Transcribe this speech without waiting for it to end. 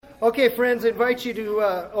Okay, friends, I invite you to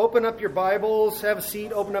open up your Bibles, have a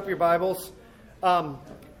seat, open up your Bibles. I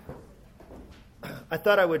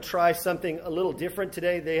thought I would try something a little different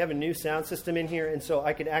today. They have a new sound system in here, and so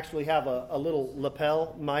I could actually have a little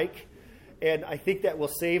lapel mic, and I think that will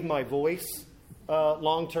save my voice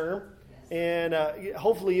long term, and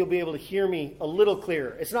hopefully you'll be able to hear me a little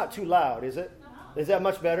clearer. It's not too loud, is it? Is that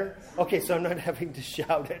much better? Okay, so I'm not having to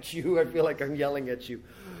shout at you. I feel like I'm yelling at you.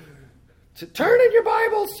 To turn in your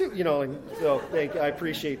Bibles, I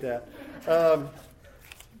appreciate that.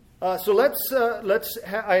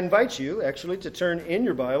 I invite you actually to turn in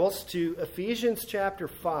your Bibles to Ephesians chapter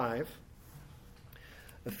 5.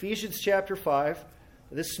 Ephesians chapter 5.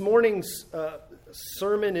 This morning's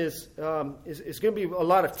sermon is going to be a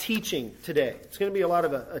lot of teaching today. It's going to be a lot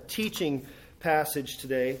of a teaching passage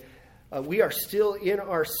today. We are still in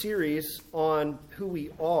our series on who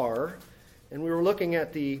we are, and we were looking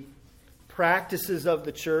at the practices of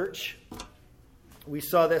the church. We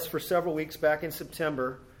saw this for several weeks back in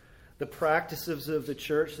September. The practices of the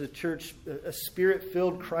church, a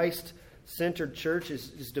Spirit-filled, Christ-centered church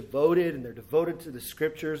is devoted, and they're devoted to the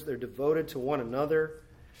Scriptures. They're devoted to one another.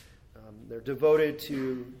 They're devoted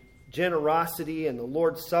to generosity and the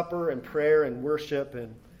Lord's Supper and prayer and worship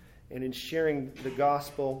and in sharing the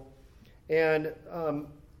gospel. And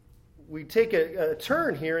we take a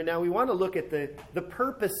turn here, and now we want to look at the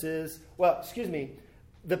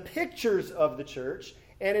pictures of the church.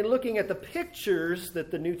 And in looking at the pictures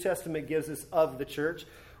that the New Testament gives us of the church,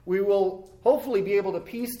 we will hopefully be able to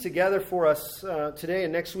piece together for us today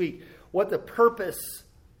and next week what the purpose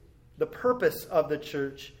of the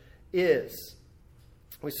church is.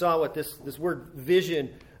 We saw what this word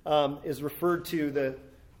vision is referred to, the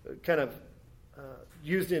kind of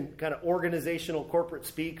used in kind of organizational corporate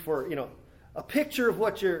speak for, a picture of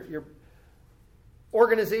what your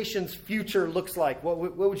organization's future looks like.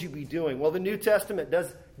 What would you be doing? Well, the New Testament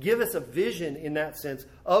does give us a vision in that sense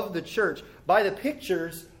of the church by the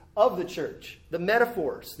pictures of the church, the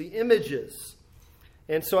metaphors, the images.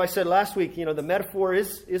 And so I said last week, the metaphor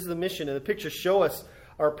is the mission, and the pictures show us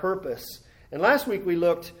our purpose. And last week we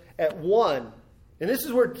looked at one. And this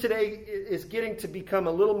is where today is getting to become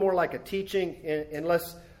a little more like a teaching and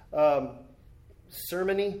less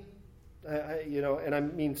sermon-y. And I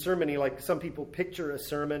mean sermon-y like some people picture a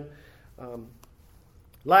sermon.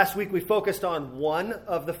 Last week we focused on one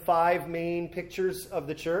of the 5 main pictures of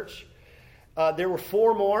the church. There were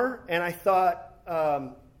 4 more, and I thought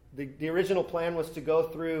the original plan was to go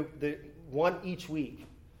through the one each week.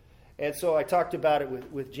 And so I talked about it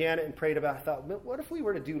with Janet and prayed about it. I thought, what if we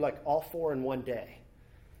were to do like all 4 in one day?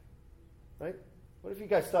 Right? What if you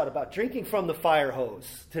guys thought about drinking from the fire hose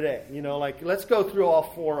today? Let's go through all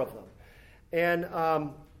 4 of them.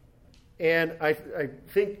 And I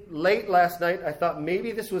think late last night I thought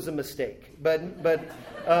maybe this was a mistake, but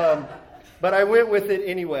I went with it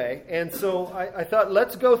anyway. And so I thought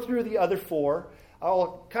let's go through the other 4.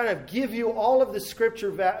 I'll kind of give you all of the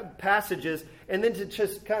scripture passages, and then to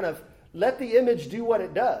just kind of let the image do what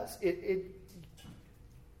it does.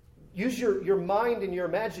 Use your mind and your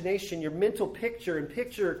imagination, your mental picture, and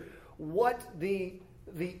picture what the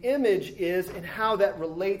image is and how that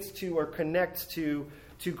relates to or connects to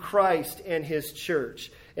Christ and His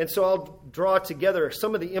church. And so I'll draw together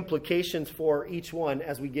some of the implications for each one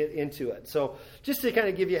as we get into it. So just to kind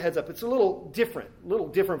of give you a heads up, it's a little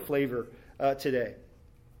different flavor today.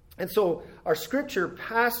 And so our scripture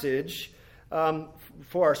passage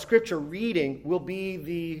for our scripture reading will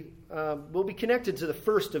be connected to the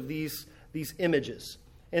first of these images.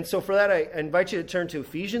 And so for that, I invite you to turn to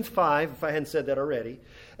Ephesians 5, if I hadn't said that already.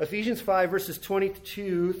 Ephesians 5, verses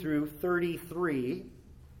 22 through 33.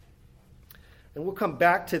 And we'll come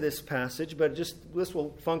back to this passage, but this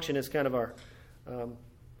will function as kind of our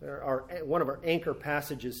one of our anchor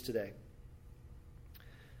passages today.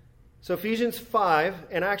 So Ephesians 5,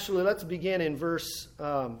 and actually let's begin in verse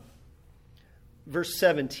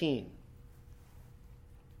 17.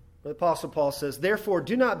 The Apostle Paul says, "Therefore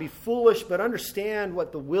do not be foolish, but understand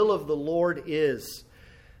what the will of the Lord is.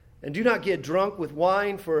 And do not get drunk with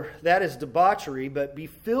wine, for that is debauchery, but be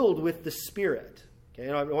filled with the Spirit." Okay,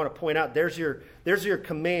 and I want to point out, there's your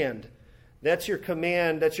command. That's your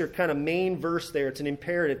command. That's your kind of main verse there. It's an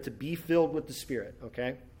imperative to be filled with the Spirit.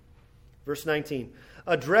 Okay? Verse 19.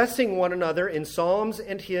 "Addressing one another in psalms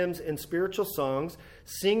and hymns and spiritual songs,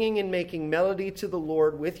 singing and making melody to the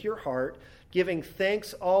Lord with your heart, giving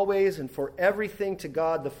thanks always and for everything to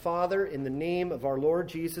God the Father in the name of our Lord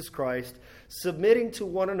Jesus Christ, submitting to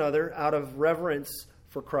one another out of reverence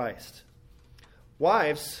for Christ.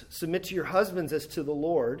 Wives, submit to your husbands as to the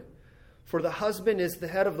Lord, for the husband is the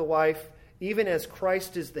head of the wife, even as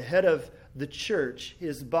Christ is the head of the church,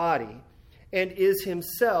 his body, and is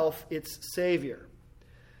himself its Savior.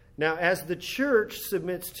 Now, as the church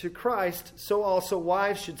submits to Christ, so also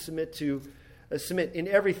wives should submit in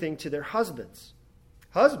everything to their husbands.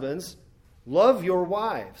 Husbands, love your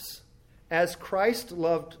wives, as Christ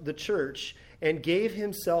loved the church and gave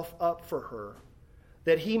himself up for her,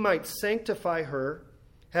 that he might sanctify her,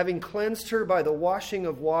 having cleansed her by the washing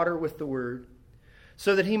of water with the word,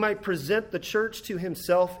 so that he might present the church to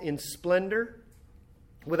himself in splendor,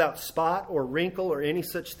 without spot or wrinkle or any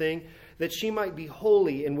such thing, that she might be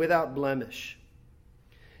holy and without blemish.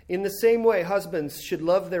 In the same way, husbands should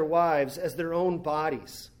love their wives as their own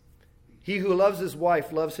bodies. He who loves his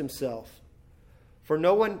wife loves himself. For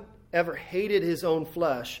no one ever hated his own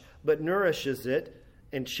flesh, but nourishes it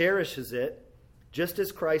and cherishes it, just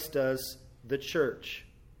as Christ does the church,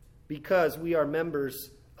 because we are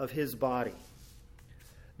members of his body.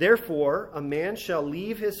 Therefore, a man shall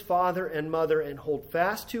leave his father and mother and hold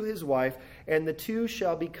fast to his wife, and the two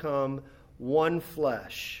shall become one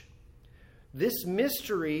flesh. This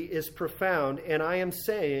mystery is profound, and I am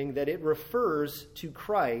saying that it refers to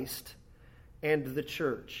Christ and the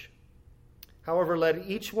church. However, let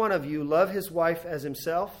each one of you love his wife as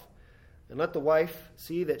himself, and let the wife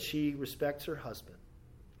see that she respects her husband.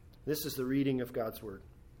 This is the reading of God's word.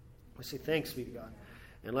 We say thanks be to God,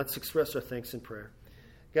 and let's express our thanks in prayer.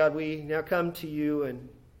 God, we now come to you, and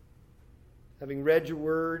having read your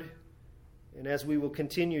word, and as we will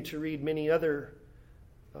continue to read many other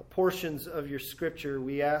portions of your scripture,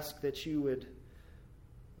 we ask that you would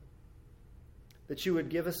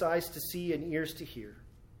give us eyes to see and ears to hear.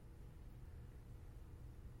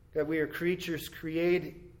 God, we are creatures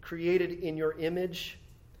created in your image.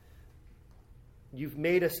 You've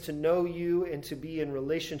made us to know you and to be in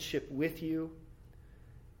relationship with you.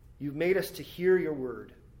 You've made us to hear your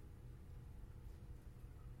word.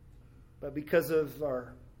 But because of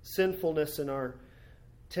our sinfulness and our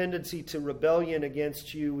tendency to rebellion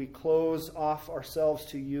against you, we close off ourselves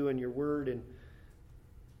to you and your word, and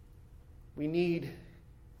we need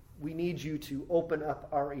you to open up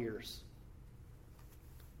our ears.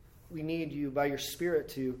 We need you by your Spirit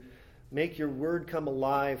to make your word come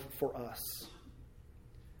alive for us.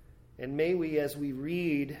 And may we, as we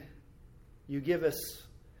read, you give us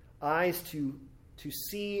eyes to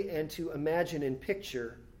see and to imagine and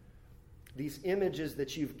picture these images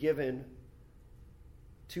that you've given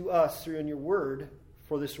to us through in your word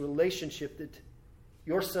for this relationship that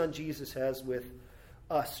your Son Jesus has with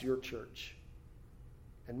us, your church.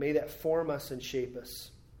 And may that form us and shape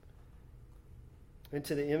us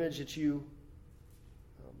into the image that you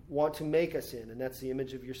want to make us in, and that's the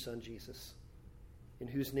image of your Son Jesus, in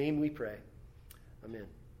whose name we pray. Amen.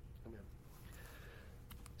 Amen.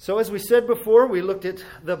 So as we said before, we looked at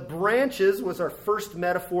the branches was our first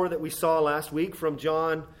metaphor that we saw last week from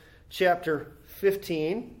John chapter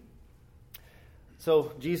 15.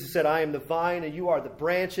 So Jesus said, I am the vine and you are the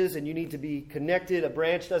branches, and you need to be connected. A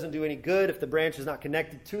branch doesn't do any good if the branch is not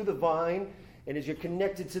connected to the vine. And as you're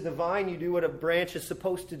connected to the vine, you do what a branch is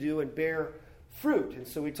supposed to do and bear fruit. And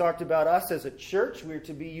so we talked about us as a church. We're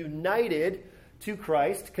to be united to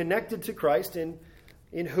Christ, connected to Christ,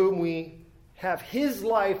 in whom we have his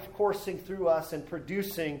life coursing through us and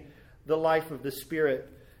producing the life of the Spirit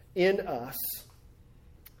in us.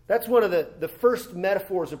 That's one of the first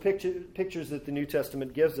metaphors or pictures that the New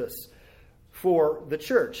Testament gives us for the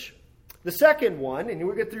church. The second one, and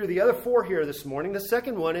we'll get through the other four here this morning, the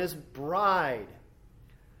second one is bride.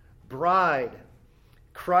 Bride.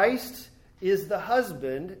 Christ is the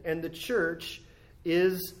husband, and the church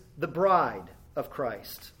is the bride of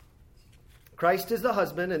Christ. Christ is the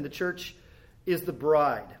husband, and the church is the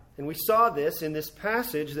bride. And we saw this in this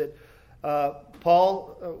passage that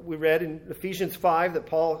we read in Ephesians 5, that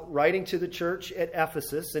Paul, writing to the church at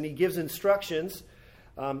Ephesus, and he gives instructions.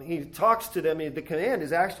 He talks to them. The command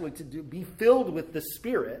is actually to be filled with the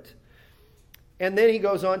Spirit. And then he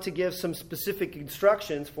goes on to give some specific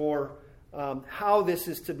instructions for how this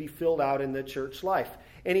is to be filled out in the church life.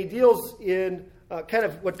 And he deals in kind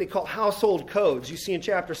of what they call household codes. You see in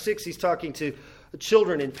chapter 6, he's talking to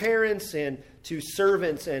children and parents, and to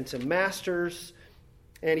servants and to masters.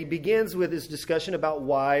 And he begins with his discussion about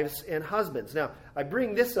wives and husbands. Now, I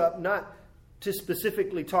bring this up not to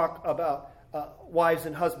specifically talk about wives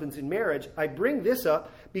and husbands in marriage. I bring this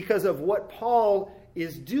up because of what Paul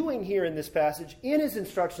is doing here in this passage in his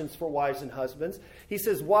instructions for wives and husbands. He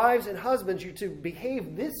says, wives and husbands, you're to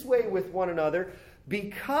behave this way with one another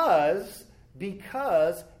because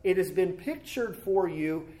it has been pictured for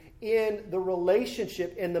you in the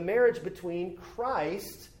relationship and the marriage between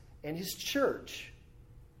Christ and his church.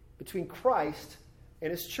 between Christ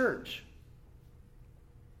and his church.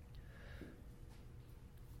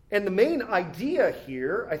 And the main idea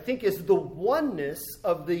here, I think, is the oneness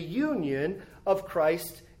of the union of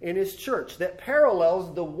Christ and his church that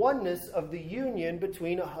parallels the oneness of the union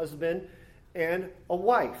between a husband and a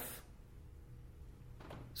wife.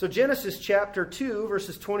 So Genesis chapter 2,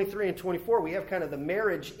 verses 23 and 24, we have kind of the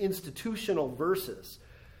marriage institutional verses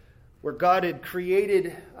where God had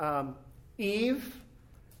created Eve,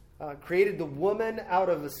 created the woman out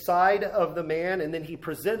of the side of the man, and then he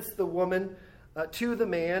presents the woman to the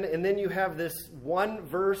man, and then you have this one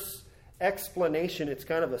verse explanation. It's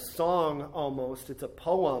kind of a song almost. It's a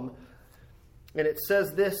poem. And it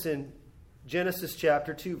says this in Genesis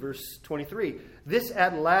chapter 2, verse 23. This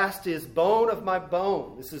at last is bone of my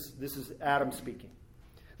bone. This is Adam speaking.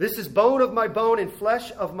 This is bone of my bone and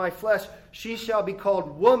flesh of my flesh. She shall be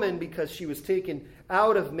called woman because she was taken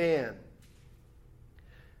out of man.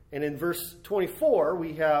 And in verse 24,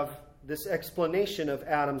 we have this explanation of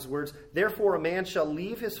Adam's words. Therefore, a man shall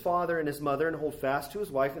leave his father and his mother and hold fast to his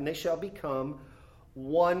wife, and they shall become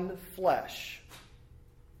one flesh.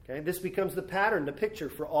 Okay, this becomes the pattern, the picture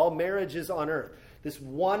for all marriages on earth. This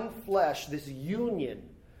one flesh, this union,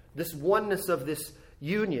 this oneness of this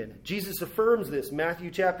union. Jesus affirms this, Matthew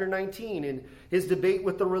chapter 19, in his debate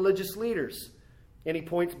with the religious leaders. And he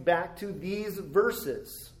points back to these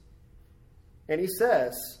verses. And he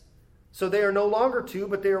says, so they are no longer two,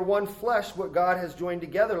 but they are one flesh. What God has joined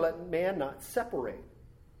together, let man not separate.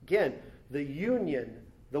 Again, the union,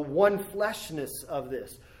 the one fleshness of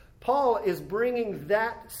this. Paul is bringing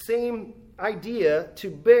that same idea to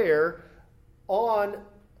bear on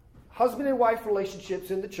husband and wife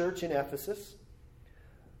relationships in the church in Ephesus.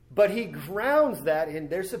 But he grounds that in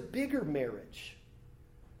there's a bigger marriage.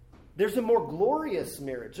 There's a more glorious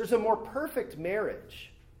marriage. There's a more perfect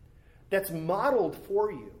marriage that's modeled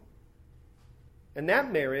for you. And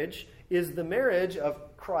that marriage is the marriage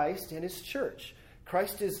of Christ and his church.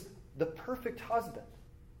 Christ is the perfect husband.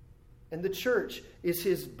 And the church is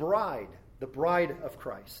his bride, the bride of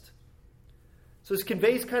Christ. So this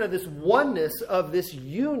conveys kind of this oneness of this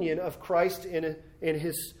union of Christ in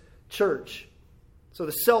his church. So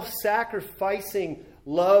the self-sacrificing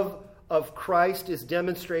love of Christ is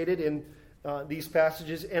demonstrated in these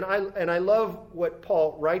passages. And I love what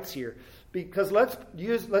Paul writes here. Because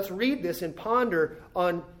let's read this and ponder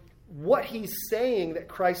on what he's saying that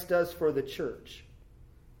Christ does for the church.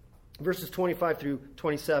 Verses 25 through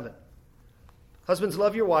 27. Husbands,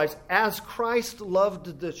 love your wives as Christ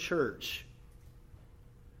loved the church.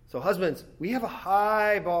 So husbands, we have a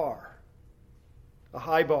high bar. A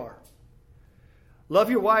high bar. Love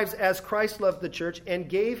your wives as Christ loved the church and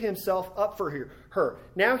gave himself up for her.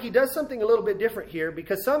 Now he does something a little bit different here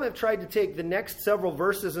because some have tried to take the next several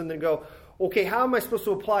verses and then go, okay, how am I supposed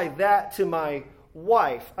to apply that to my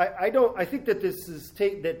wife? I think that this is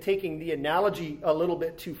taking the analogy a little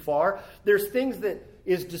bit too far. There's things that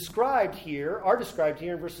are described here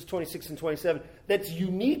in verses 26 and 27 that's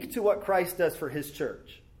unique to what Christ does for his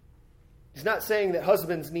church. He's not saying that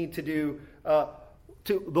husbands need to do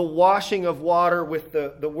to the washing of water with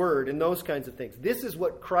the word and those kinds of things. This is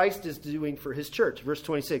what Christ is doing for his church. Verse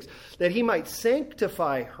 26, that he might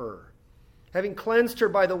sanctify her, having cleansed her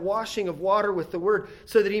by the washing of water with the word,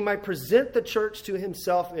 so that he might present the church to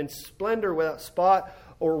himself in splendor without spot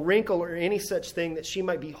or wrinkle or any such thing, that she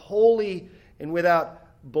might be holy and without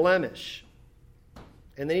blemish.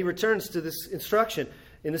 And then he returns to this instruction.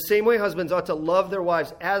 In the same way, husbands ought to love their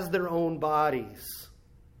wives as their own bodies.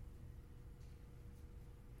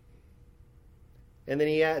 And then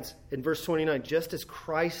he adds in verse 29, just as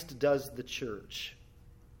Christ does the church.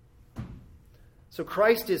 So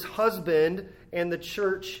Christ is husband and the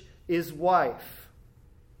church is wife.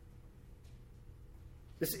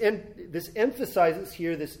 This emphasizes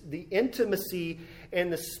here the intimacy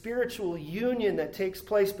and the spiritual union that takes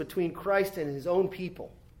place between Christ and his own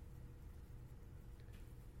people.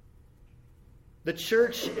 The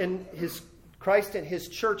church and Christ and his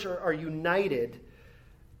church are united.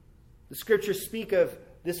 The scriptures speak of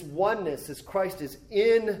this oneness as Christ is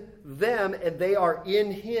in them and they are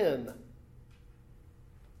in him.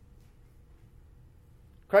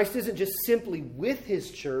 Christ isn't just simply with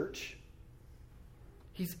his church.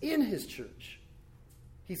 He's in his church.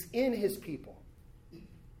 He's in his people.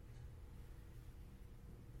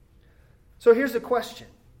 So here's a question.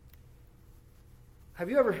 Have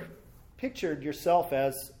you ever pictured yourself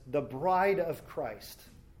as the bride of Christ?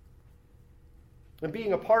 And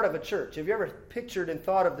being a part of a church. Have you ever pictured and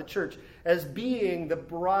thought of the church as being the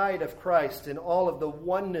bride of Christ and all of the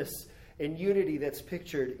oneness and unity that's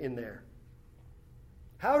pictured in there?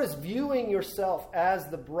 How does viewing yourself as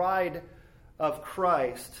the bride of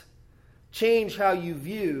Christ change how you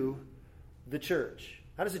view the church?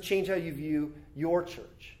 How does it change how you view your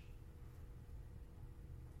church?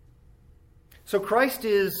 So Christ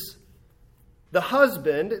is the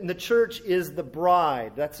husband, and the church is the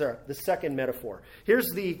bride. That's the second metaphor.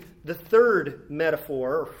 Here's the third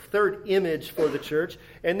metaphor, or third image for the church,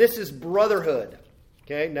 and this is brotherhood.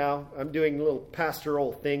 Okay, now I'm doing a little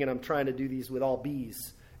pastoral thing, and I'm trying to do these with all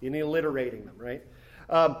B's, and alliterating them, right?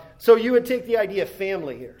 So you would take the idea of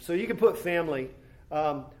family here. So you could put family,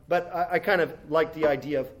 but I kind of like the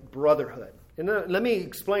idea of brotherhood. And let me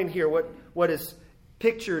explain here what is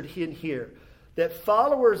pictured in here. That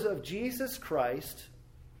followers of Jesus Christ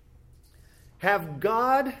have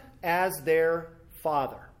God as their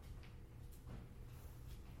Father.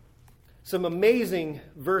 Some amazing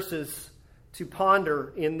verses to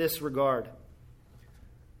ponder in this regard.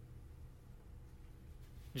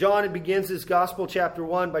 John begins his gospel, chapter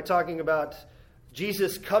 1, by talking about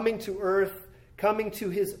Jesus coming to earth, coming to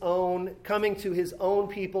his own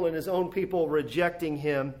people, and his own people rejecting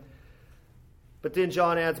him. But then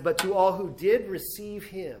John adds, but to all who did receive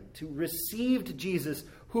him, who received Jesus,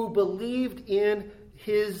 who believed in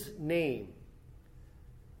his name,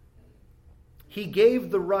 he gave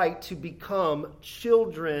the right to become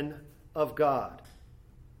children of God.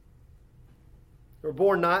 Who were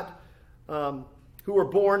born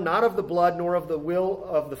not of the blood, nor of the will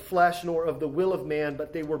of the flesh, nor of the will of man,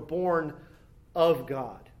 but they were born of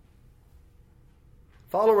God.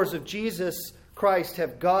 Followers of Jesus Christ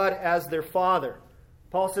have God as their Father.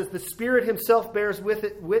 Paul says the Spirit himself bears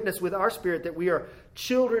witness with our spirit that we are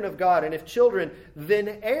children of God. And if children,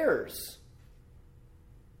 then heirs.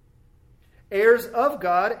 Heirs of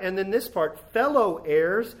God, and then this part, fellow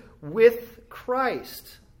heirs with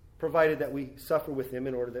Christ, provided that we suffer with him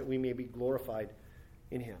in order that we may be glorified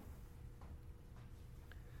in him.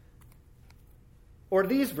 Or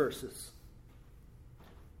these verses.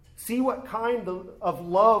 See what kind of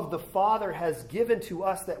love the Father has given to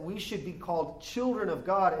us that we should be called children of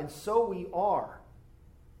God, and so we are.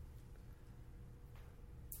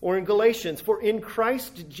 Or in Galatians, for in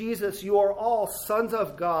Christ Jesus you are all sons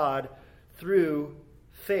of God through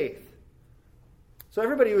faith. So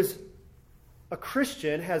everybody who is a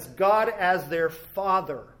Christian has God as their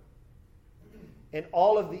Father, and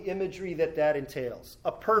all of the imagery that entails.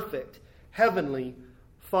 A perfect, heavenly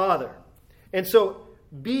Father. And so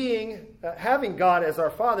having God as our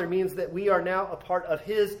Father means that we are now a part of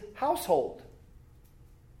his household.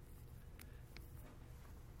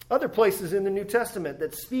 Other places in the New Testament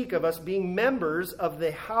that speak of us being members of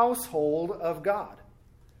the household of God.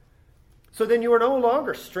 So then you are no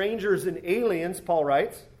longer strangers and aliens, Paul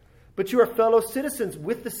writes, but you are fellow citizens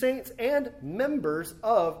with the saints and members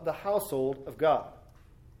of the household of God.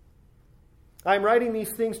 I am writing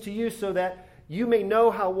these things to you so that you may know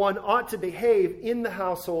how one ought to behave in the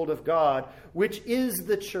household of God, which is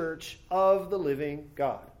the church of the living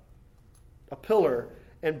God, a pillar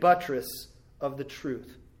and buttress of the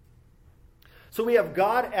truth. So we have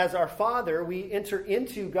God as our Father. We enter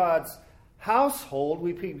into God's household.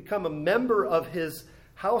 We become a member of his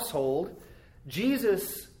household.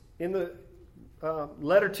 Jesus, in the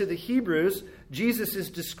letter to the Hebrews, Jesus is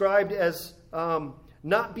described as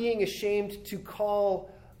not being ashamed to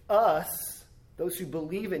call us, those who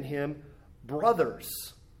believe in him,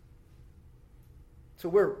 brothers. So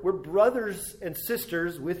we're brothers and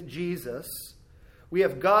sisters with Jesus. We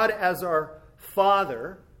have God as our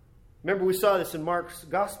Father. Remember, we saw this in Mark's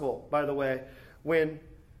gospel, by the way, when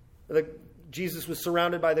Jesus was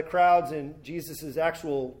surrounded by the crowds and Jesus'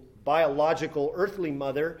 actual biological earthly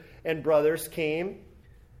mother and brothers came.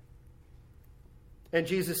 And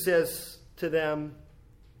Jesus says to them,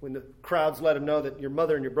 when the crowds let him know that your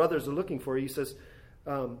mother and your brothers are looking for you, he says,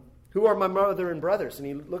 who are my mother and brothers? And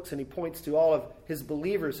he looks and he points to all of his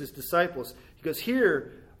believers, his disciples. He goes,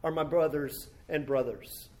 here are my brothers and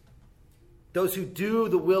brothers. Those who do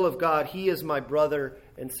the will of God, he is my brother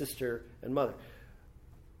and sister and mother.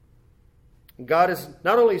 God is,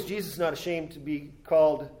 not only is Jesus not ashamed to be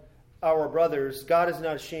called our brothers, God is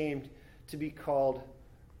not ashamed to be called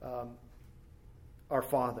our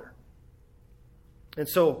Father. And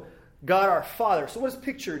so, God our Father. So what is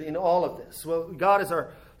pictured in all of this? Well, God is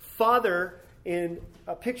our Father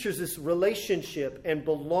pictures this relationship and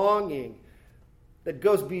belonging that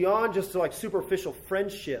goes beyond just like superficial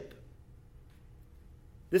friendship.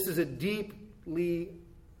 This is a deeply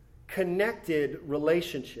connected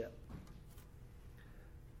relationship.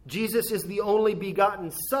 Jesus is the only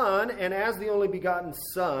begotten Son, and as the only begotten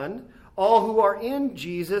Son, all who are in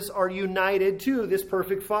Jesus are united to this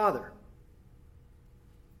perfect Father.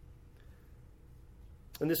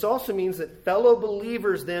 And this also means that fellow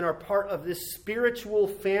believers then are part of this spiritual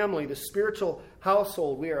family, the spiritual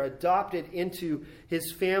household. We are adopted into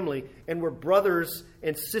his family, and we're brothers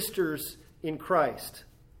and sisters in Christ.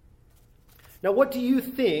 Now, what do you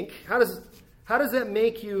think? How does that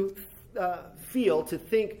make you feel to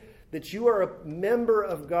think that you are a member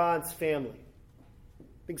of God's family?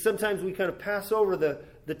 I think sometimes we kind of pass over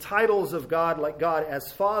the titles of God, like God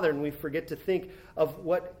as Father, and we forget to think of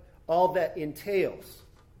what all that entails.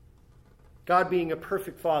 God being a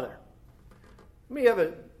perfect Father. You may have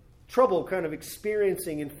a trouble kind of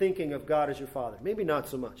experiencing and thinking of God as your Father. Maybe not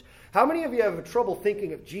so much. How many of you have trouble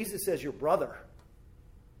thinking of Jesus as your brother?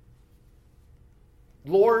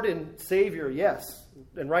 Lord and Savior, yes,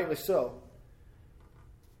 and rightly so.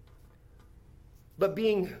 But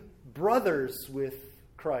being brothers with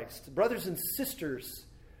Christ, brothers and sisters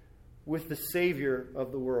with the Savior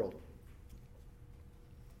of the world.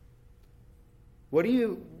 What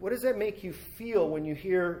does that make you feel when you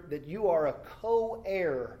hear that you are a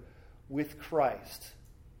co-heir with Christ?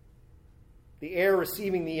 The heir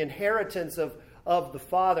receiving the inheritance of the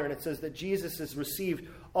Father, and it says that Jesus has received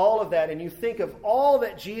all of that, and you think of all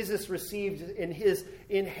that Jesus received in his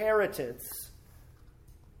inheritance,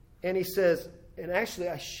 and he says, and actually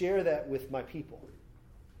I share that with my people.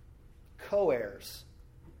 Co-heirs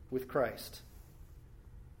with Christ.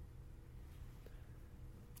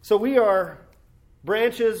 So we are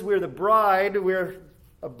branches, we're the bride, we're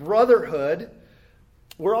a brotherhood.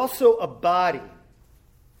 We're also a body.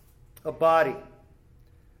 A body.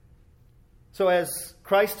 So as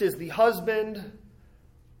Christ is the husband,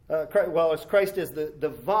 as Christ is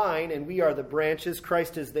the vine and we are the branches,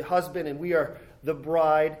 Christ is the husband and we are the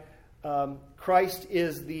bride. Christ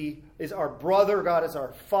is our brother, God is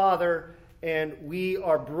our Father, and we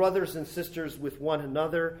are brothers and sisters with one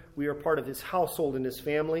another. We are part of his household and his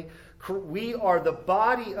family. We are the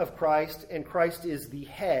body of Christ, and Christ is the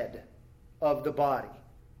head of the body.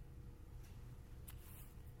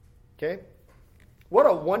 Okay? What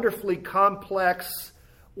a wonderfully complex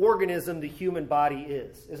organism the human body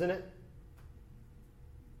is, isn't it?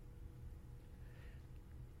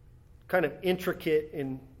 Kind of intricate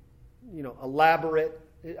and, elaborate.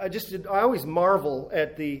 I always marvel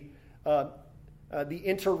at the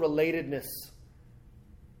interrelatedness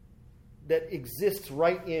that exists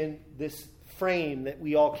right in this frame that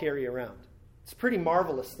we all carry around. It's a pretty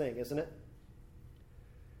marvelous thing, isn't it?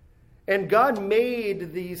 And God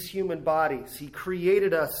made these human bodies. He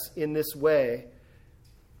created us in this way.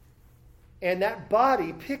 And that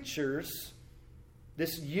body pictures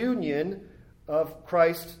this union of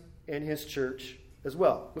Christ and his church as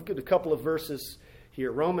well. Look at a couple of verses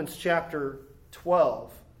here. Romans chapter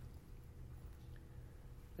 12.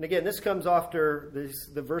 And again, this comes after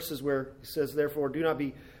the verses where he says, therefore, do not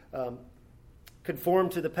be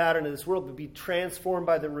conformed to the pattern of this world, but be transformed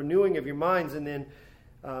by the renewing of your minds. And then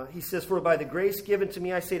he says, for by the grace given to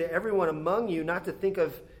me, I say to everyone among you, not to think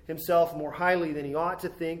of himself more highly than he ought to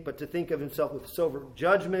think, but to think of himself with sober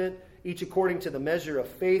judgment, each according to the measure of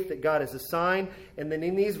faith that God has assigned. And then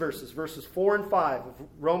in these verses 4 and 5 of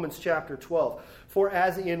Romans chapter 12, for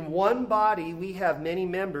as in one body we have many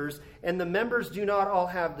members, and the members do not all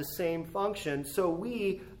have the same function, so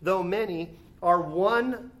we, though many, are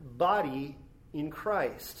one body in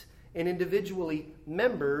Christ, and individually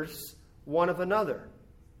members one of another.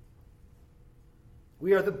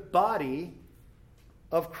 We are the body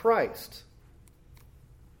of Christ.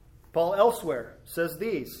 Paul elsewhere says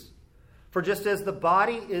these, for just as the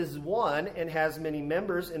body is one and has many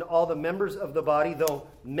members, and all the members of the body, though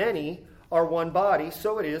many, are one body,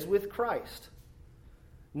 so it is with Christ.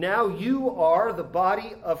 Now you are the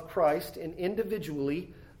body of Christ and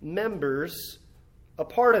individually members a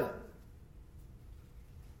part of it.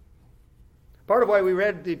 Part of why we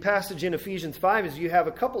read the passage in Ephesians 5 is you have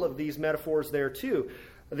a couple of these metaphors there too.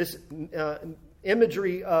 This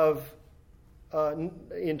imagery of,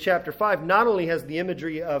 in chapter 5, not only has the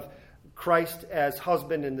imagery of Christ as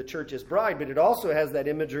husband and the church as bride, but it also has that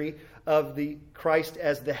imagery of the Christ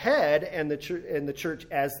as the head and the church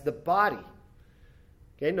as the body.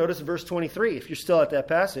 Okay, notice verse 23, if you're still at that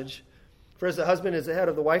passage. For as the husband is the head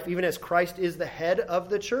of the wife, even as Christ is the head of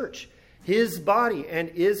the church, his body, and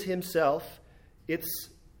is himself its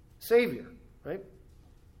Savior. Right?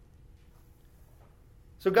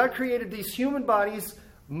 So God created these human bodies,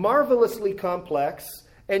 marvelously complex,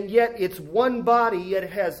 and yet it's one body, yet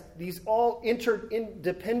it has these all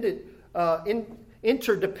interdependent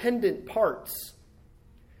parts.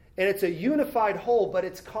 And it's a unified whole, but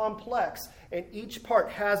it's complex, and each part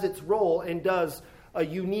has its role and does a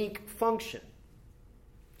unique function.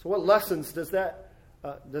 So what lessons does that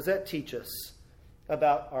teach us?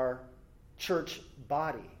 about our church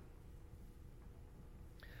body.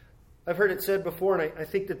 I've heard it said before, and I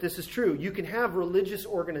think that this is true. You can have religious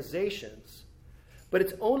organizations, but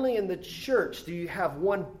it's only in the church do you have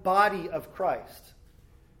one body of Christ.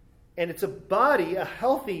 And it's a body, a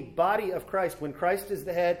healthy body of Christ, when Christ is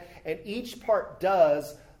the head, and each part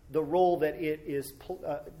does the role that it is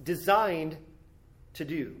designed to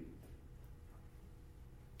do.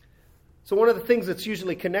 So one of the things that's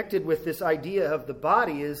usually connected with this idea of the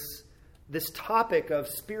body is this topic of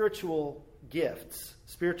spiritual gifts.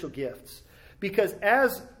 Spiritual gifts. Because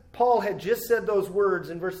as Paul had just said those words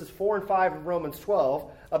in verses 4 and 5 of Romans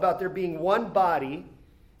 12 about there being one body,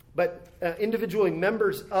 but individually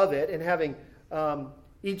members of it, and having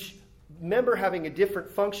each member having a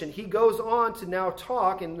different function, he goes on to now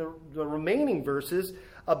talk in the remaining verses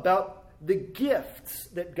about the gifts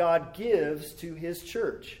that God gives to his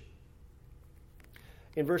church.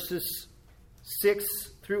 In verses 6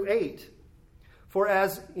 through 8, for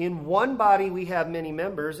as in one body we have many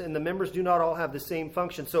members, and the members do not all have the same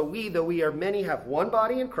function. So we, though we are many, have one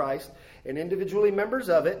body in Christ, and individually members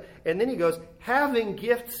of it. And then he goes, having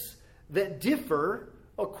gifts that differ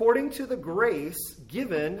according to the grace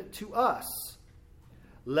given to us.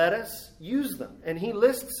 Let us use them. And he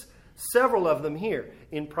lists several of them here.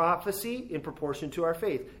 In prophecy, in proportion to our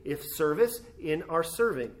faith. If service, in our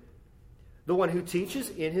serving. The one who teaches,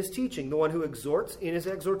 in his teaching. The one who exhorts, in his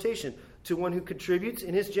exhortation. To one who contributes,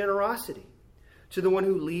 in his generosity. To the one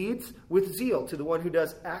who leads, with zeal. To the one who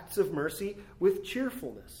does acts of mercy, with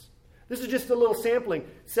cheerfulness. This is just a little sampling.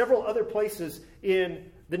 Several other places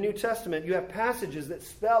in the New Testament, you have passages that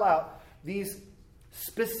spell out these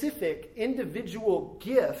specific individual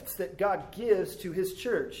gifts that God gives to his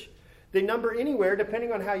church. They number anywhere,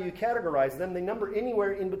 depending on how you categorize them, they number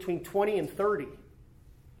anywhere in between 20 and 30.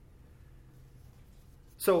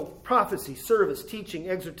 So prophecy, service, teaching,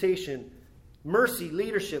 exhortation, mercy,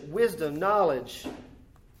 leadership, wisdom, knowledge,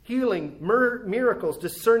 healing, miracles,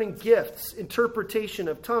 discerning gifts, interpretation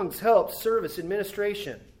of tongues, help, service,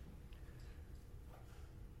 administration.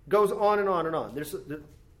 Goes on and on and on. There's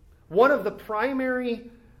one of the primary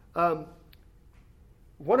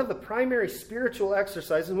spiritual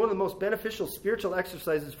exercises, and one of the most beneficial spiritual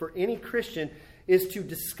exercises for any Christian is to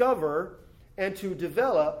discover and to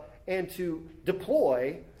develop and to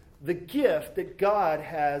deploy the gift that God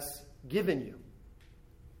has given you.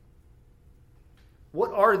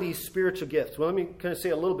 What are these spiritual gifts? Well, let me kind of say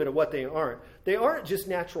a little bit of what they aren't. They aren't just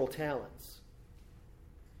natural talents.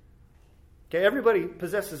 Okay, everybody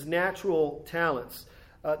possesses natural talents.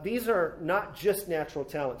 These are not just natural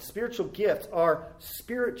talents. Spiritual gifts are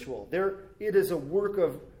spiritual. It is a work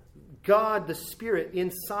of God, the Spirit,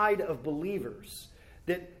 inside of believers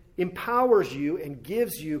that empowers you and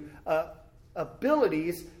gives you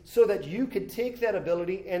abilities so that you can take that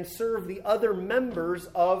ability and serve the other members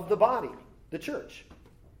of the body, the church.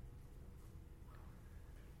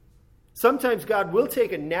 Sometimes God will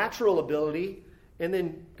take a natural ability and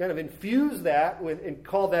then kind of infuse that and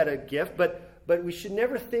call that a gift, but we should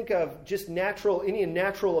never think of just any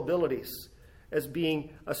natural abilities as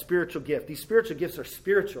being a spiritual gift. These spiritual gifts are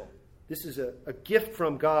spiritual. This is a gift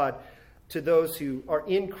from God to those who are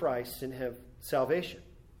in Christ and have salvation.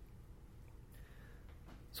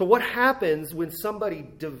 So what happens when somebody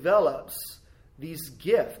develops these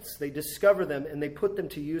gifts? They discover them and they put them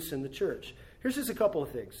to use in the church. Here's just a couple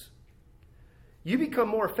of things. You become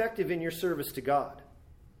more effective in your service to God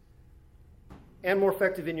and more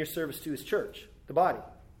effective in your service to his church, the body.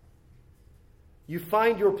 You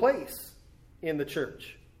find your place in the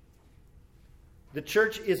church. The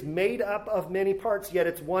church is made up of many parts, yet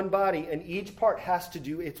it's one body, and each part has to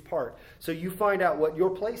do its part. So you find out what your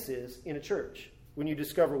place is in a church when you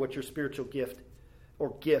discover what your spiritual gift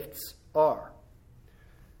or gifts are.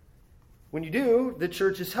 When you do, the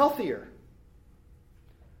church is healthier.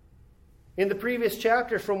 In the previous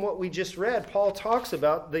chapter from what we just read, Paul talks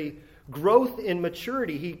about the growth in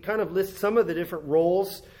maturity. He kind of lists some of the different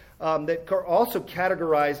roles that are also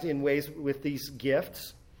categorized in ways with these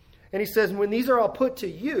gifts. And he says, when these are all put to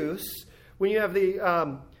use, when you have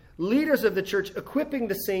the leaders of the church equipping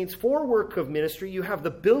the saints for work of ministry, you have the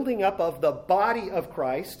building up of the body of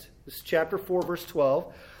Christ. This is chapter 4, verse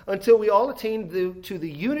 12. Until we all attain to the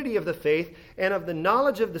unity of the faith and of the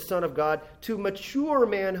knowledge of the Son of God, to mature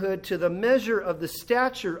manhood, to the measure of the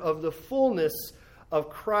stature of the fullness of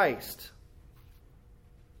Christ.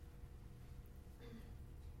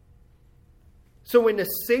 So when the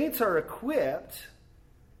saints are equipped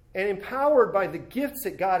and empowered by the gifts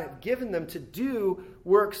that God had given them to do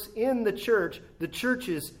works in the church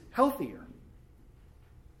is healthier.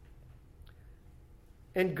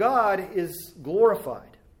 and God is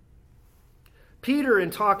glorified. Peter, in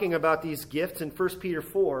talking about these gifts in 1 Peter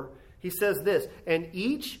 4, he says this, and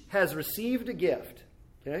each has received a gift.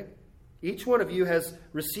 Okay? Each one of you has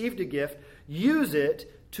received a gift. Use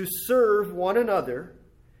it to serve one another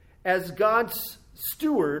as God's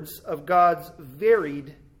stewards of God's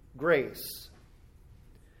varied grace.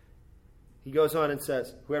 He goes on and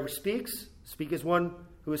says, whoever speaks, speak as one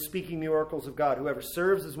who is speaking the oracles of God. Whoever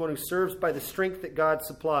serves is one who serves by the strength that God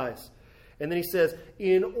supplies. And then he says,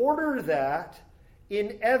 in order that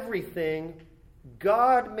in everything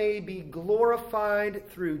God may be glorified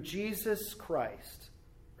through Jesus Christ.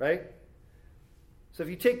 Right? So if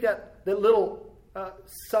you take that little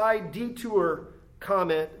side detour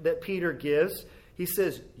comment that Peter gives, he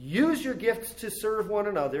says, use your gifts to serve one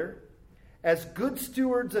another as good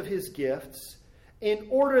stewards of his gifts, in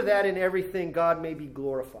order that in everything God may be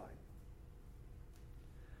glorified.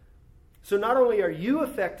 So not only are you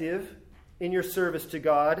effective in your service to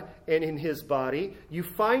God and in his body, you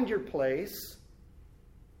find your place.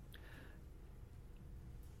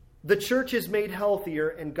 The church is made healthier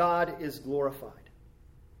and God is glorified.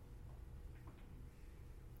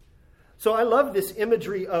 So I love this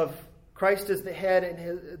imagery of Christ as the head,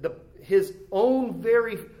 and his own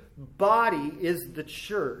very body is the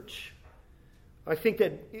church. I think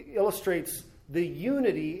that illustrates the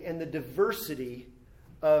unity and the diversity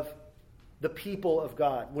of the people of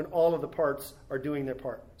God when all of the parts are doing their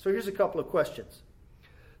part. So here's a couple of questions.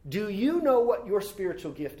 Do you know what your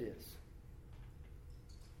spiritual gift is?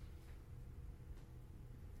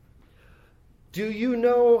 Do you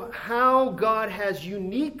know how God has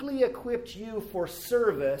uniquely equipped you for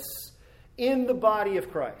service in the body of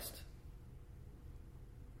Christ?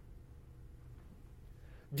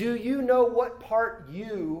 Do you know what part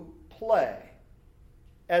you play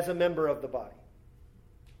as a member of the body?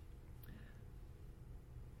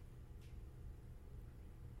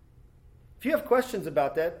 If you have questions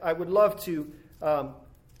about that, I would love to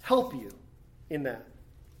help you in that.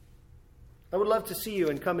 I would love to see you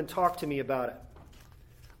and come and talk to me about it.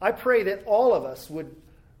 I pray that all of us would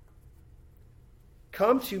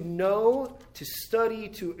come to know, to study,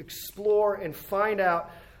 to explore, and find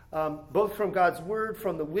out, both from God's Word,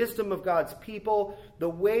 from the wisdom of God's people, the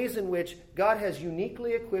ways in which God has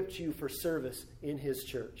uniquely equipped you for service in his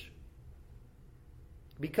church.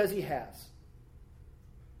 Because he has.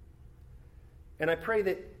 And I pray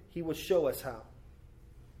that he will show us how.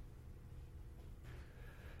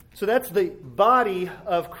 So that's the body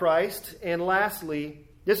of Christ. And lastly,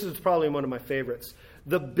 this is probably one of my favorites,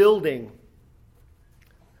 the building.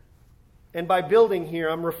 And by building here,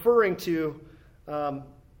 I'm referring to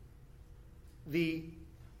the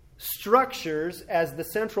structures as the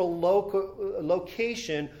central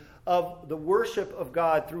location of the worship of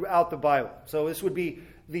God throughout the Bible. So this would be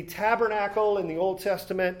the tabernacle in the Old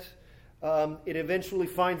Testament. It eventually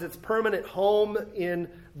finds its permanent home in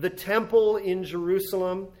the temple in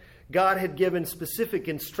Jerusalem. God had given specific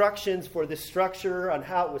instructions for this structure on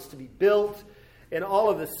how it was to be built and all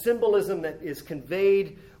of the symbolism that is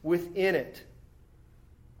conveyed within it.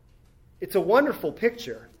 It's a wonderful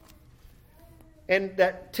picture. And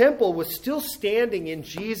that temple was still standing in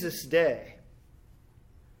Jesus' day.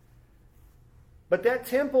 But that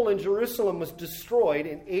temple in Jerusalem was destroyed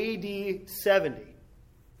in AD 70.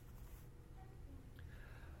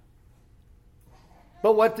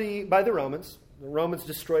 But by the Romans. The Romans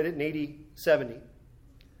destroyed it in AD 70.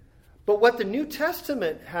 But what the New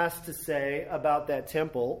Testament has to say about that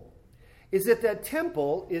temple is that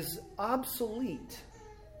temple is obsolete.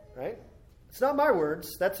 Right? It's not my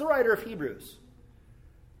words. That's the writer of Hebrews.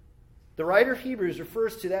 The writer of Hebrews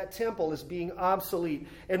refers to that temple as being obsolete.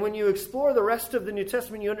 And when you explore the rest of the New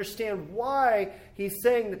Testament, you understand why he's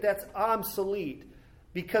saying that that's obsolete.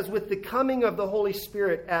 Because with the coming of the Holy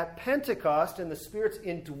Spirit at Pentecost and the Spirit's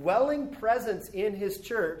indwelling presence in his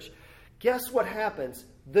church, guess what happens?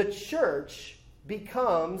 The church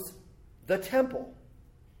becomes the temple.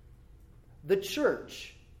 The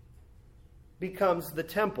church becomes the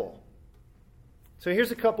temple. So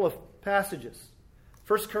here's a couple of passages.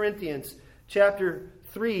 1 Corinthians chapter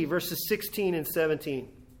 3, verses 16 and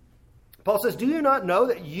 17. Paul says, "Do you not know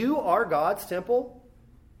that you are God's temple?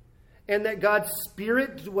 And that God's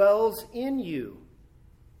Spirit dwells in you?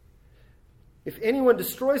 If anyone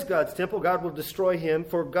destroys God's temple, God will destroy him,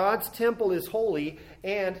 for God's temple is holy."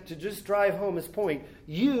 And to just drive home his point,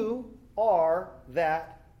 you are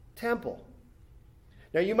that temple.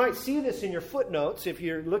 Now you might see this in your footnotes. If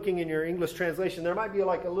you're looking in your English translation, there might be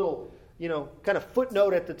like a little, kind of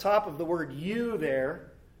footnote at the top of the word "you"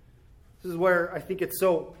 there. This is where I think it's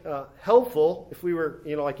so helpful if we were,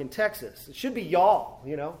 like in Texas. It should be y'all,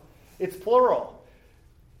 It's plural.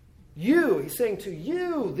 You, he's saying to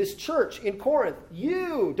you, this church in Corinth,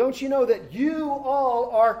 you, don't you know that you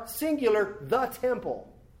all are singular, the temple?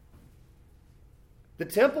 The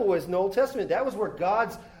temple was in the Old Testament. That was where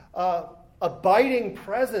God's abiding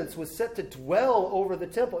presence was set to dwell over the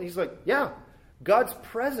temple. He's like, yeah, God's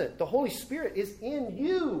present. The Holy Spirit is in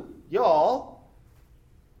you, y'all.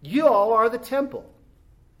 Y'all are the temple.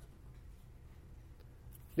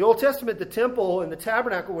 The Old Testament, the temple and the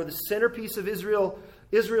tabernacle were the centerpiece of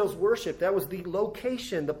Israel's worship. That was the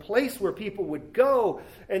location, the place where people would go,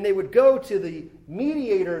 and they would go to the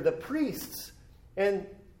mediator, the priests, and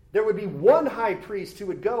there would be one high priest who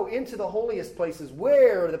would go into the holiest places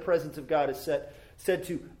where the presence of God is said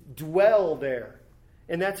to dwell there.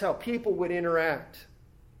 And that's how people would interact.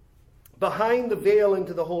 Behind the veil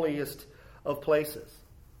into the holiest of places.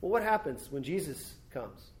 Well, what happens when Jesus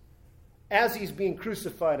comes? As he's being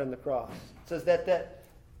crucified on the cross, it says that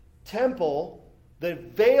temple, the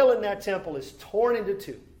veil in that temple is torn into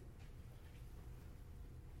two.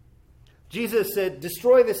 Jesus said,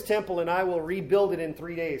 destroy this temple and I will rebuild it in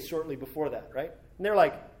 3 days shortly before that, right? And they're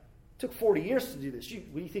like, it took 40 years to do this. Do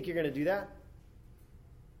you think you're going to do that?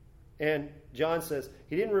 And John says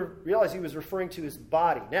he didn't realize he was referring to his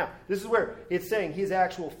body. Now, this is where it's saying his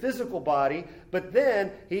actual physical body, but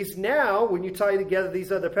then he's now, when you tie together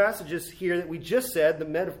these other passages here that we just said, the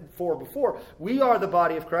metaphor before, we are the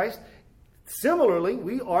body of Christ. Similarly,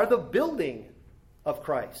 we are the building of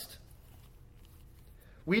Christ.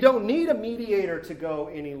 We don't need a mediator to go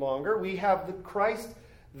any longer. We have the Christ,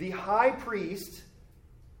 the high priest,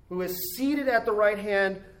 who is seated at the right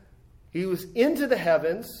hand. He was into the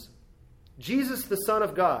heavens. Jesus, the Son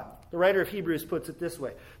of God. The writer of Hebrews puts it this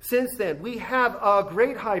way. Since then, we have a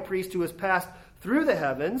great high priest who has passed through the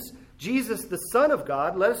heavens, Jesus, the Son of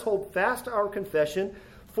God. Let us hold fast our confession,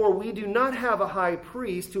 for we do not have a high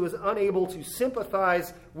priest who is unable to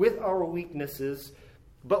sympathize with our weaknesses,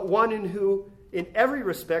 but one in who in every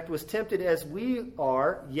respect was tempted as we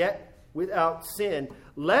are, yet without sin.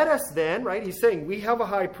 Let us then, right, he's saying we have a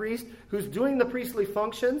high priest who's doing the priestly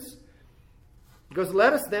functions. He goes,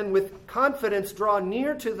 let us then with confidence draw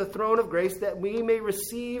near to the throne of grace that we may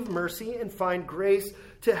receive mercy and find grace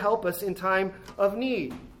to help us in time of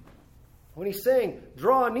need. When he's saying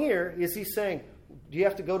draw near, is he saying, do you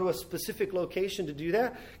have to go to a specific location to do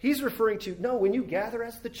that? He's referring to, no, when you gather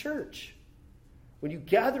as the church. When you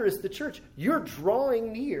gather as the church, you're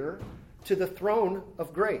drawing near to the throne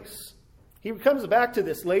of grace. He comes back to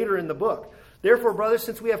this later in the book. Therefore, brothers,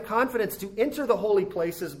 since we have confidence to enter the holy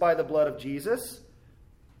places by the blood of Jesus,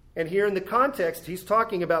 and here in the context, he's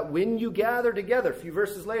talking about when you gather together. A few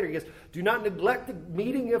verses later, he goes, do not neglect the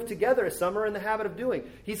meeting of together as some are in the habit of doing.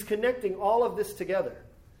 He's connecting all of this together.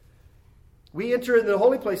 We enter into the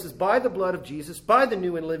holy places by the blood of Jesus, by the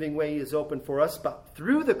new and living way he has opened for us, but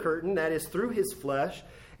through the curtain, that is, through his flesh.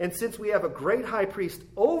 And since we have a great high priest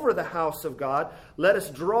over the house of God, let us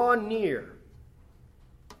draw near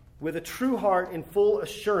with a true heart and full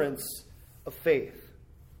assurance of faith.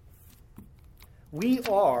 We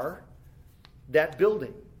are that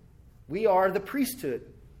building. We are the priesthood.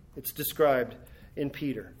 It's described in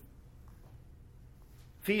Peter.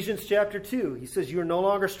 Ephesians chapter 2, he says, you are no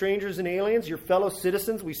longer strangers and aliens, you're fellow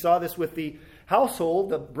citizens. We saw this with the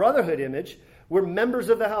household, the brotherhood image. We're members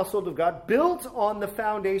of the household of God, built on the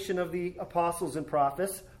foundation of the apostles and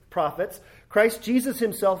prophets. Christ Jesus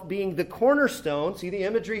himself being the cornerstone. See the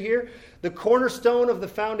imagery here? The cornerstone of the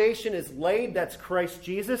foundation is laid. That's Christ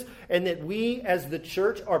Jesus. And that we as the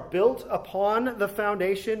church are built upon the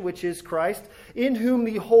foundation, which is Christ, in whom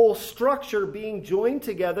the whole structure being joined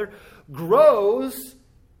together grows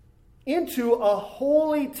into a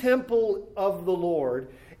holy temple of the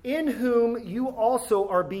Lord, in whom you also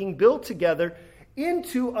are being built together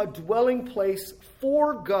into a dwelling place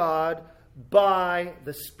for God by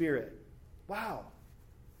the Spirit. Wow.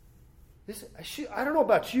 I don't know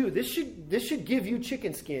about you. This should give you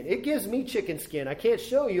chicken skin. It gives me chicken skin. I can't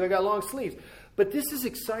show you. I got long sleeves. But this is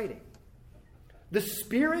exciting. The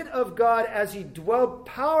Spirit of God, as he dwelled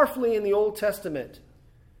powerfully in the Old Testament,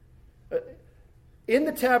 in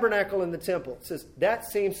the tabernacle in the temple, it says that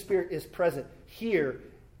same Spirit is present here.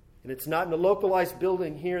 And it's not in a localized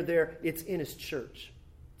building here, there. It's in his church.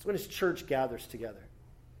 It's when his church gathers together.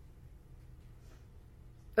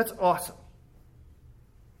 That's awesome.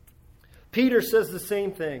 Peter says the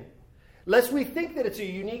same thing. Lest we think that it's a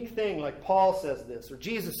unique thing like Paul says this or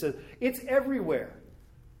Jesus says, it's everywhere.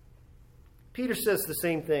 Peter says the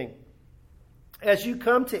same thing. As you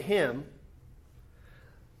come to him,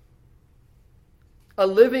 a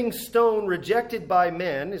living stone rejected by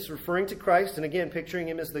men, is referring to Christ, and again, picturing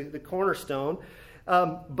him as the cornerstone.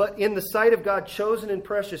 But in the sight of God, chosen and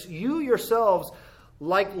precious, you yourselves,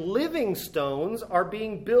 like living stones, are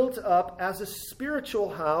being built up as a spiritual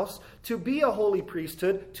house to be a holy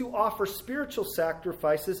priesthood, to offer spiritual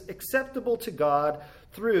sacrifices acceptable to God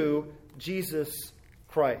through Jesus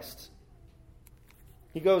Christ.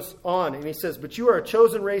 He goes on and he says, but you are a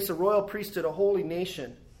chosen race, a royal priesthood, a holy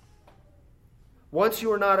nation. Once you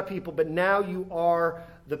were not a people, but now you are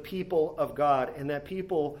the people of God. And that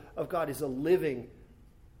people of God is a living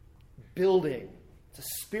building. It's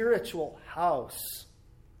a spiritual house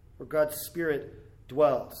where God's Spirit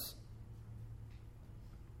dwells.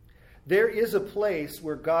 There is a place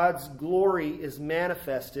where God's glory is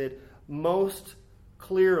manifested most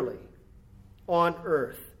clearly on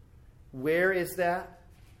earth. Where is that?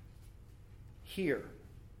 Here.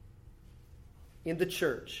 In the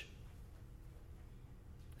church.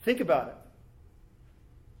 Think about it.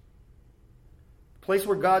 The place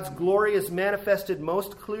where God's glory is manifested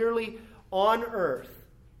most clearly on earth.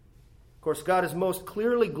 Of course, God is most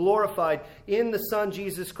clearly glorified in the Son,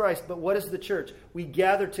 Jesus Christ. But what is the church? We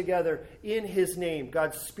gather together in His name.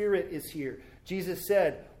 God's Spirit is here. Jesus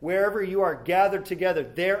said, wherever you are gathered together,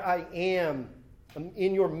 there I am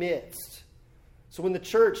in your midst. So when the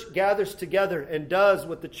church gathers together and does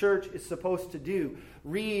what the church is supposed to do,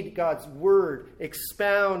 read God's Word,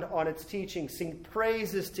 expound on its teaching, sing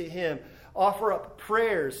praises to Him, offer up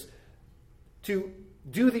prayers, to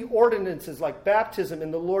do the ordinances like baptism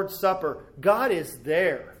and the Lord's Supper, God is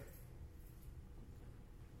there.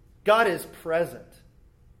 God is present.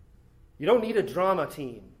 You don't need a drama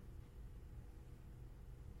team.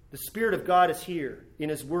 The Spirit of God is here in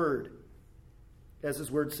His Word, as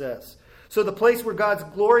His Word says. So the place where God's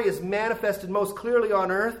glory is manifested most clearly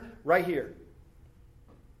on earth, right here.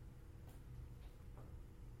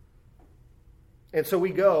 And so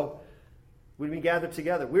we go, when we gather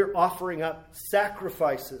together, we're offering up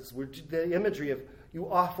sacrifices. The imagery of you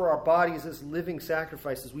offer our bodies as living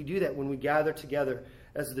sacrifices. We do that when we gather together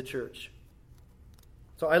as the church.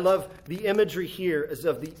 So I love the imagery here as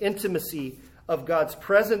of the intimacy of God's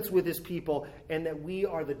presence with His people, and that we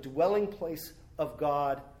are the dwelling place of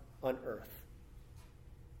God on earth.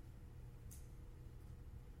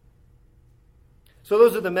 So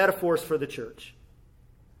those are the metaphors for the church.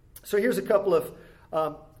 So here's a couple of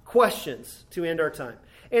questions to end our time.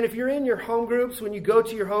 And if you're in your home groups, when you go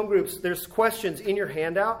to your home groups, there's questions in your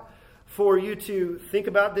handout for you to think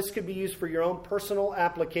about. This could be used for your own personal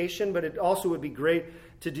application, but it also would be great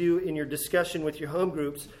to do in your discussion with your home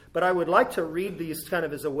groups. But I would like to read these kind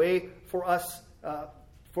of as a way for us,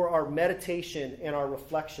 for our meditation and our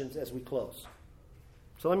reflections as we close.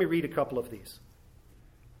 So let me read a couple of these.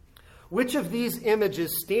 Which of these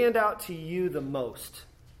images stand out to you the most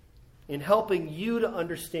in helping you to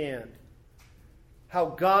understand how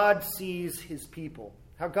God sees His people,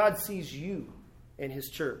 how God sees you and His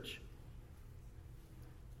church?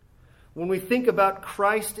 When we think about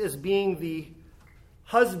Christ as being the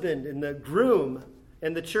husband and the groom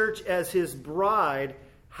and the church as His bride,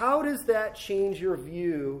 how does that change your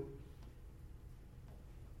view,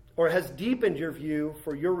 or has deepened your view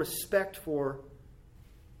for your respect for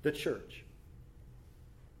the church?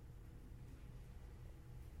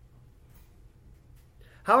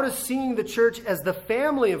 How does seeing the church as the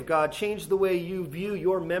family of God change the way you view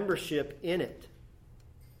your membership in it?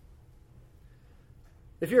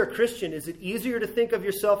 If you're a Christian, is it easier to think of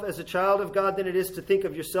yourself as a child of God than it is to think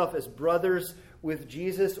of yourself as brothers with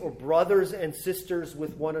Jesus or brothers and sisters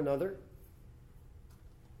with one another?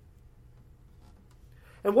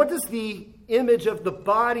 And what does the image of the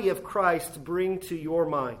body of Christ bring to your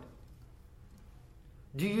mind?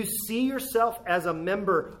 Do you see yourself as a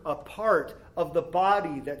member, a part of the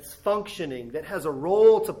body that's functioning, that has a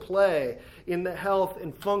role to play in the health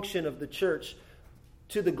and function of the church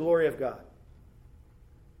to the glory of God?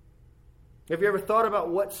 Have you ever thought about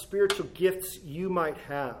what spiritual gifts you might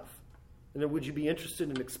have? And then would you be interested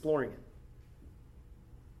in exploring it?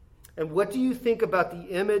 And what do you think about the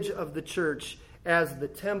image of the church as the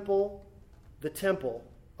temple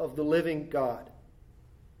of the living God,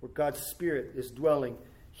 where God's Spirit is dwelling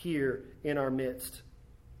here in our midst?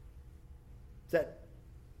 Is that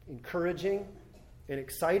encouraging and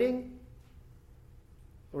exciting?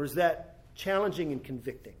 Or is that challenging and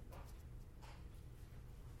convicting?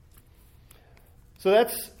 So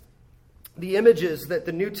that's the images that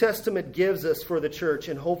the New Testament gives us for the church,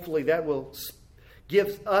 and hopefully that will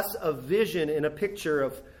give us a vision and a picture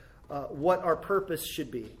of what our purpose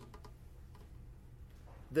should be.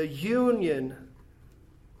 The union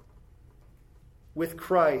with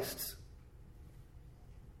Christ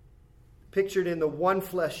pictured in the one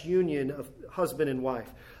flesh union of husband and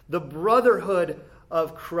wife. The brotherhood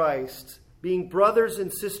of Christ, being brothers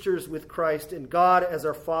and sisters with Christ and God as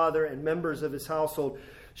our Father and members of his household,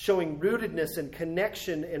 showing rootedness and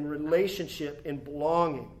connection and relationship and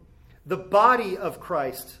belonging. The body of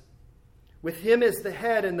Christ, with him as the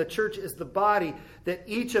head and the church as the body, that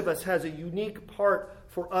each of us has a unique part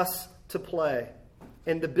for us to play.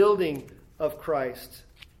 And the building of Christ.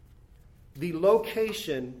 The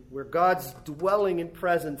location where God's dwelling and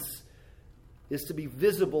presence is to be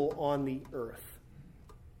visible on the earth.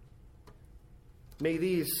 May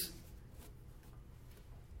these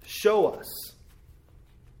show us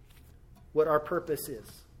what our purpose is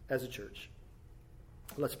as a church.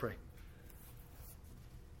 Let's pray.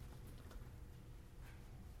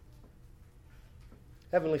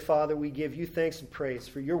 Heavenly Father, we give you thanks and praise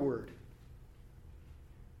for your word.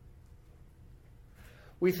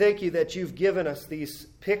 We thank you that you've given us these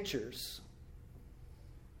pictures.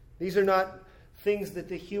 These are not things that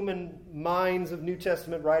the human minds of New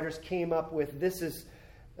Testament writers came up with. This is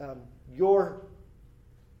your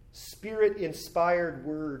Spirit-inspired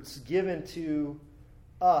words given to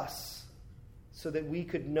us so that we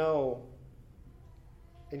could know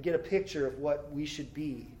and get a picture of what we should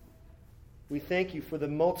be. We thank you for the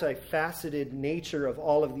multifaceted nature of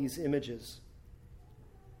all of these images.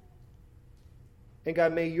 And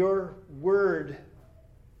God, may your word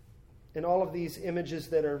and all of these images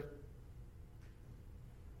that are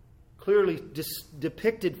clearly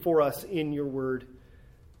depicted for us in your word,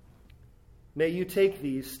 may you take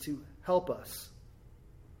these to help us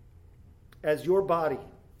as your body,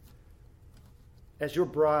 as your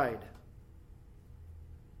bride,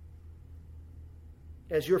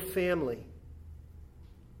 as your family,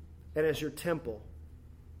 and as your temple,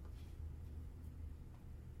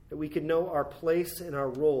 that we could know our place and our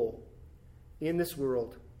role in this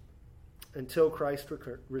world until Christ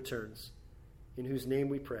returns, in whose name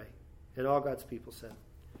we pray. And all God's people said,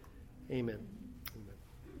 amen. Amen.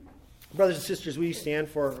 Brothers and sisters, will you stand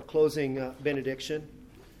for our closing benediction?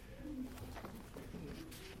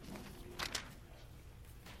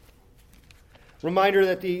 Reminder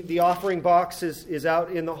that the offering box is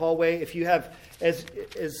out in the hallway. If you have, as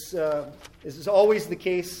is always the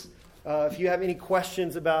case, if you have any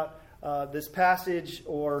questions about this passage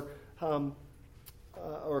or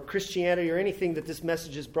Christianity or anything that this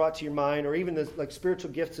message has brought to your mind, or even like spiritual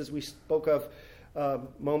gifts as we spoke of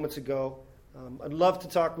moments ago, I'd love to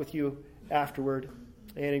talk with you afterward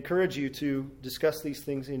and encourage you to discuss these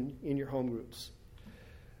things in your home groups.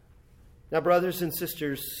 Now, brothers and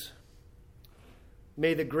sisters,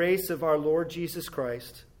 may the grace of our Lord Jesus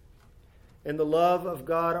Christ and the love of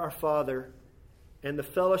God our Father and the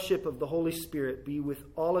fellowship of the Holy Spirit be with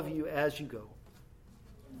all of you as you go.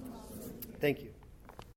 Thank you.